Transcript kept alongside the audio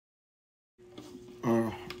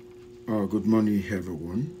Good morning,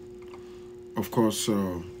 everyone. Of course,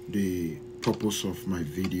 the purpose of my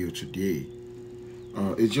video today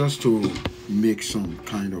is just to make some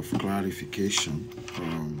kind of clarification,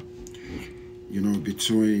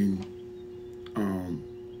 between, um,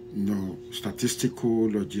 statistical,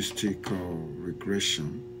 logistic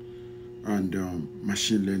regression and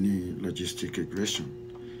machine learning logistic regression.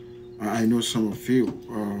 I know some of you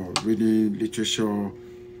reading literature,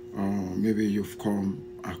 maybe you've come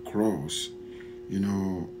across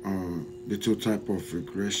the two type of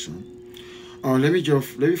regression. Let me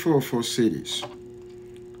first say this.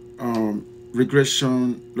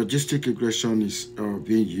 Regression, logistic regression is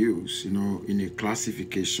being used, in a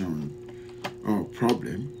classification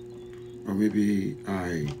problem. Or maybe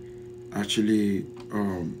I actually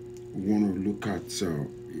want to look at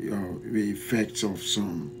the effects of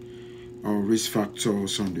some risk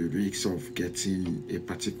factors on the risk of getting a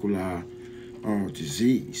particular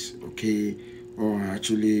disease, okay? Or I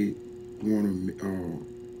actually want to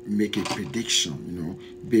make a prediction,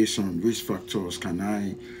 based on risk factors. Can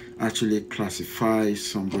I actually classify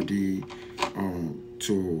somebody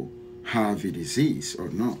to have a disease or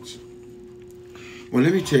not? Well,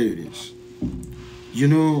 let me tell you this.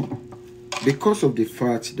 Because of the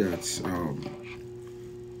fact that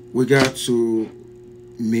we got two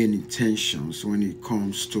main intentions when it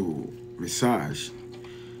comes to research,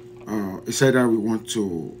 it's either we want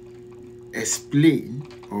to explain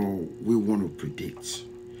or we want to predict.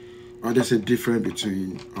 There's a difference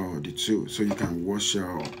between the two, so you can watch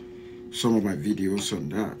some of my videos on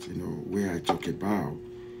that, where I talk about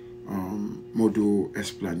model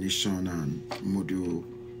explanation and model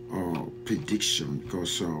prediction,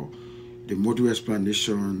 because the model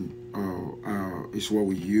explanation is what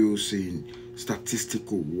we use in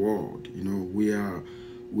statistical world, where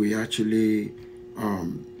we actually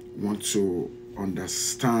want to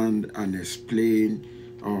understand and explain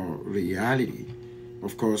reality.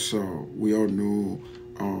 Of course, we all know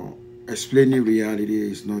explaining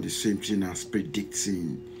reality is not the same thing as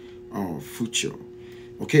predicting future.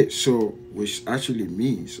 Okay, so which actually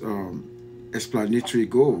means explanatory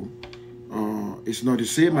goal is not the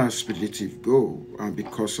same as predictive goal, and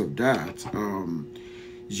because of that,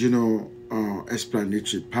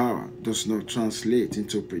 explanatory power does not translate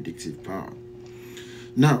into predictive power.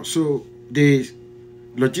 Now, so the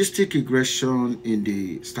logistic regression in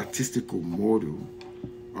the statistical model,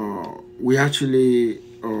 we actually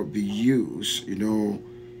be used,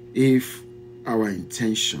 if our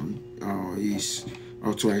intention is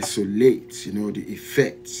to isolate, the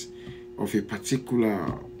effects of a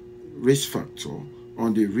particular risk factor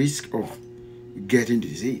on the risk of getting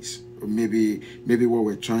disease. Maybe what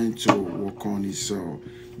we're trying to work on is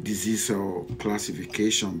disease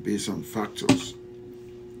classification based on factors.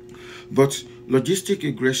 But logistic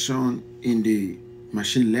regression in the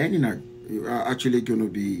machine learning are actually going to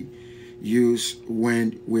be used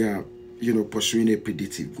when we are, pursuing a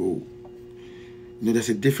predictive goal. There's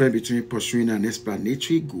a difference between pursuing an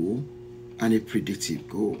explanatory goal and a predictive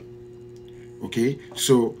goal. Okay,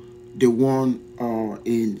 so the one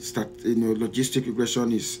in logistic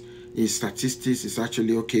regression is in statistics is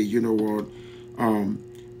actually okay. It's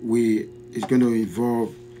going to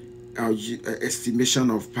involve estimation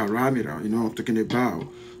of parameter. I'm talking about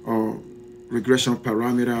regression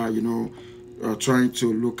parameter. Trying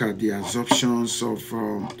to look at the assumptions of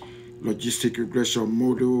logistic regression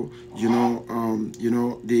model.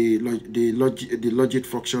 The logic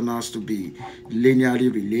function has to be linearly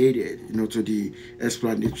related, to the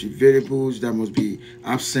explanatory variables. There must be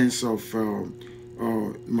absence of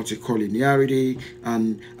multicollinearity,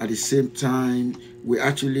 and at the same time, we're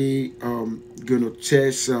actually going to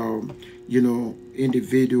test,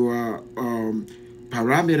 individual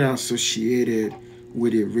parameter associated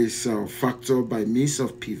with a risk factor by means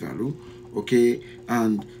of p-value. Okay,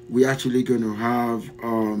 and we're actually going to have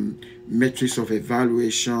metrics of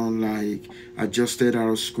evaluation like adjusted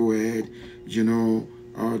R squared, the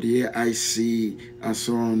AIC, and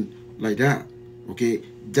so on, like that. Okay,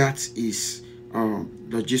 that is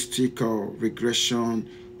logistic regression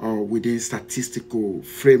within statistical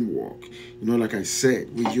framework. Like I said,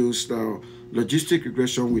 we use logistic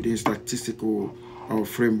regression within statistical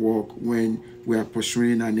framework when we are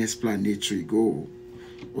pursuing an explanatory goal.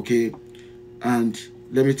 Okay, and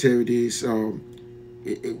let me tell you this,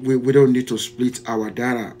 we don't need to split our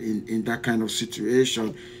data in that kind of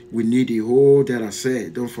situation. We need the whole data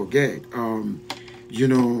set. Don't forget,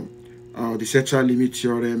 the central limit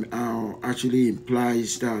theorem actually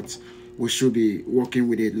implies that we should be working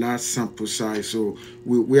with a large sample size. So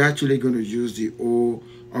we're actually going to use the whole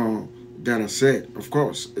data set. Of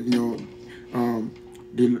course,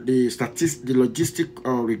 the logistic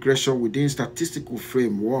regression within statistical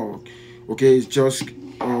framework, okay, is just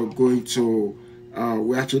going to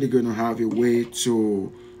we're actually going to have a way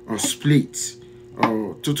to split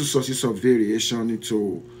total sources of variation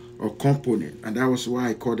into a component, and that was why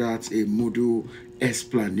I call that a model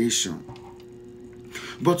explanation.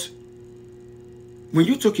 But when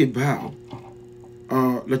you talk about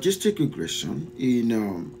logistic regression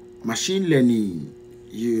in machine learning,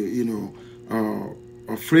 you know,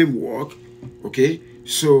 a framework, okay,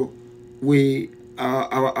 so we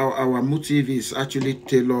our motive is actually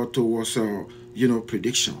tailored towards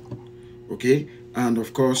prediction, okay, and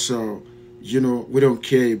of course we don't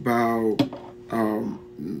care about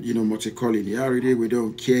multicollinearity. We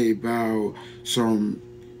don't care about some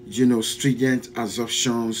stringent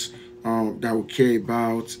assumptions that we care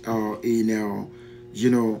about in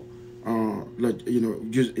in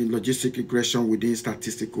logistic regression within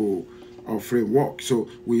statistical framework. So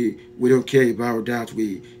we don't care about that.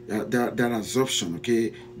 That assumption,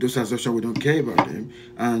 okay, those assumptions, we don't care about them.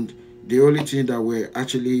 And the only thing that we're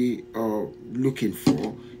actually looking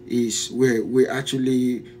for is where we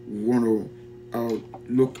actually want to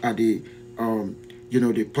look at the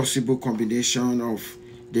the possible combination of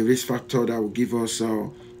the risk factor that will give us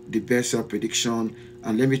the best prediction.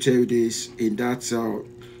 And let me tell you this, in that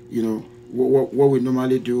what we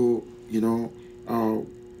normally do,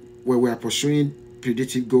 where we are pursuing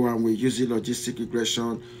predictive goal and we're using logistic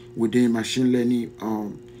regression within machine learning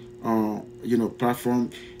platform,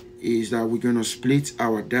 is that we're going to split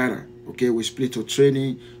our data. Okay, we split to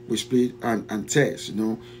training, we split and test.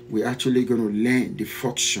 We're actually going to learn the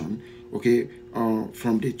function, okay,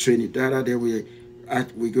 from the training data. Then we're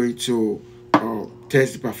going to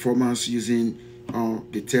test the performance using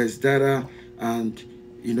the test data, and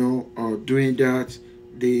doing that,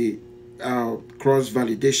 the cross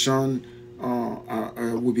validation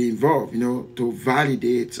will be involved, to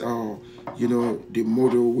validate the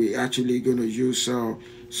model. We're actually going to use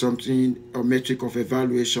something, a metric of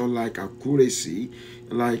evaluation, like accuracy,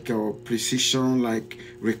 like precision, like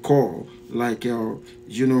recall, like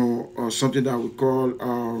something that we call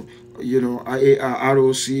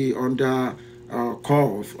ROC under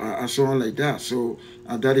curve, and so on, like that. So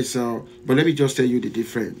that is but let me just tell you the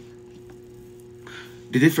difference.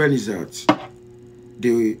 The difference is that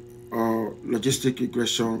the logistic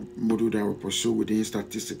regression model that we pursue within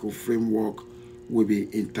statistical framework will be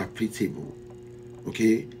interpretable.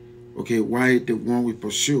 Okay, why the one we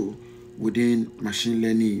pursue within machine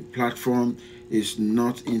learning platform is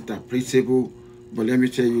not interpretable. But let me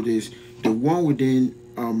tell you this, the one within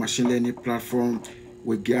machine learning platform,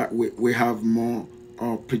 we have more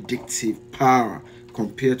predictive power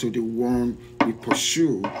compared to the one we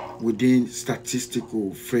pursue within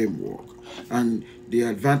statistical framework. And the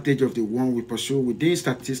advantage of the one we pursue within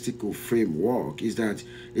statistical framework is that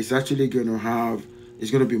it's actually going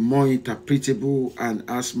to be more interpretable and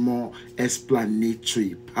has more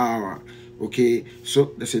explanatory power. Okay,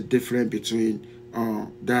 so there's a difference between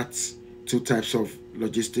that two types of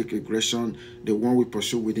logistic regression: the one we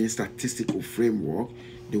pursue within statistical framework,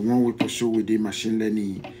 the one we pursue within machine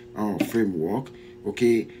learning framework.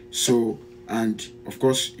 Okay, so, and of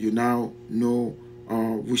course you now know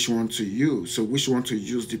which one to use. So which one to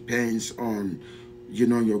use depends on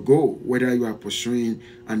your goal, whether you are pursuing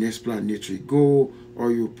an explanatory goal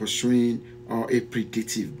or you're pursuing a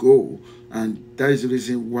predictive goal. And that is the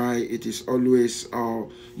reason why it is always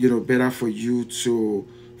better for you to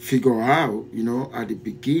figure out at the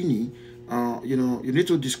beginning. You need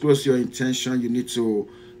to disclose your intention. You need to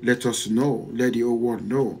let us know, let the whole world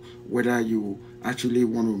know whether you actually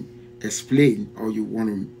want to explain or you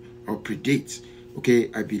want to predict. Okay,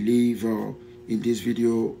 I believe in this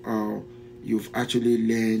video you've actually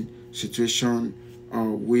learned situation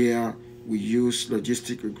where we use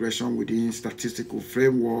logistic regression within statistical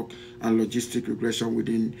framework and logistic regression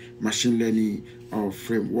within machine learning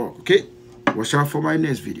framework. Okay, watch out for my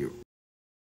next video.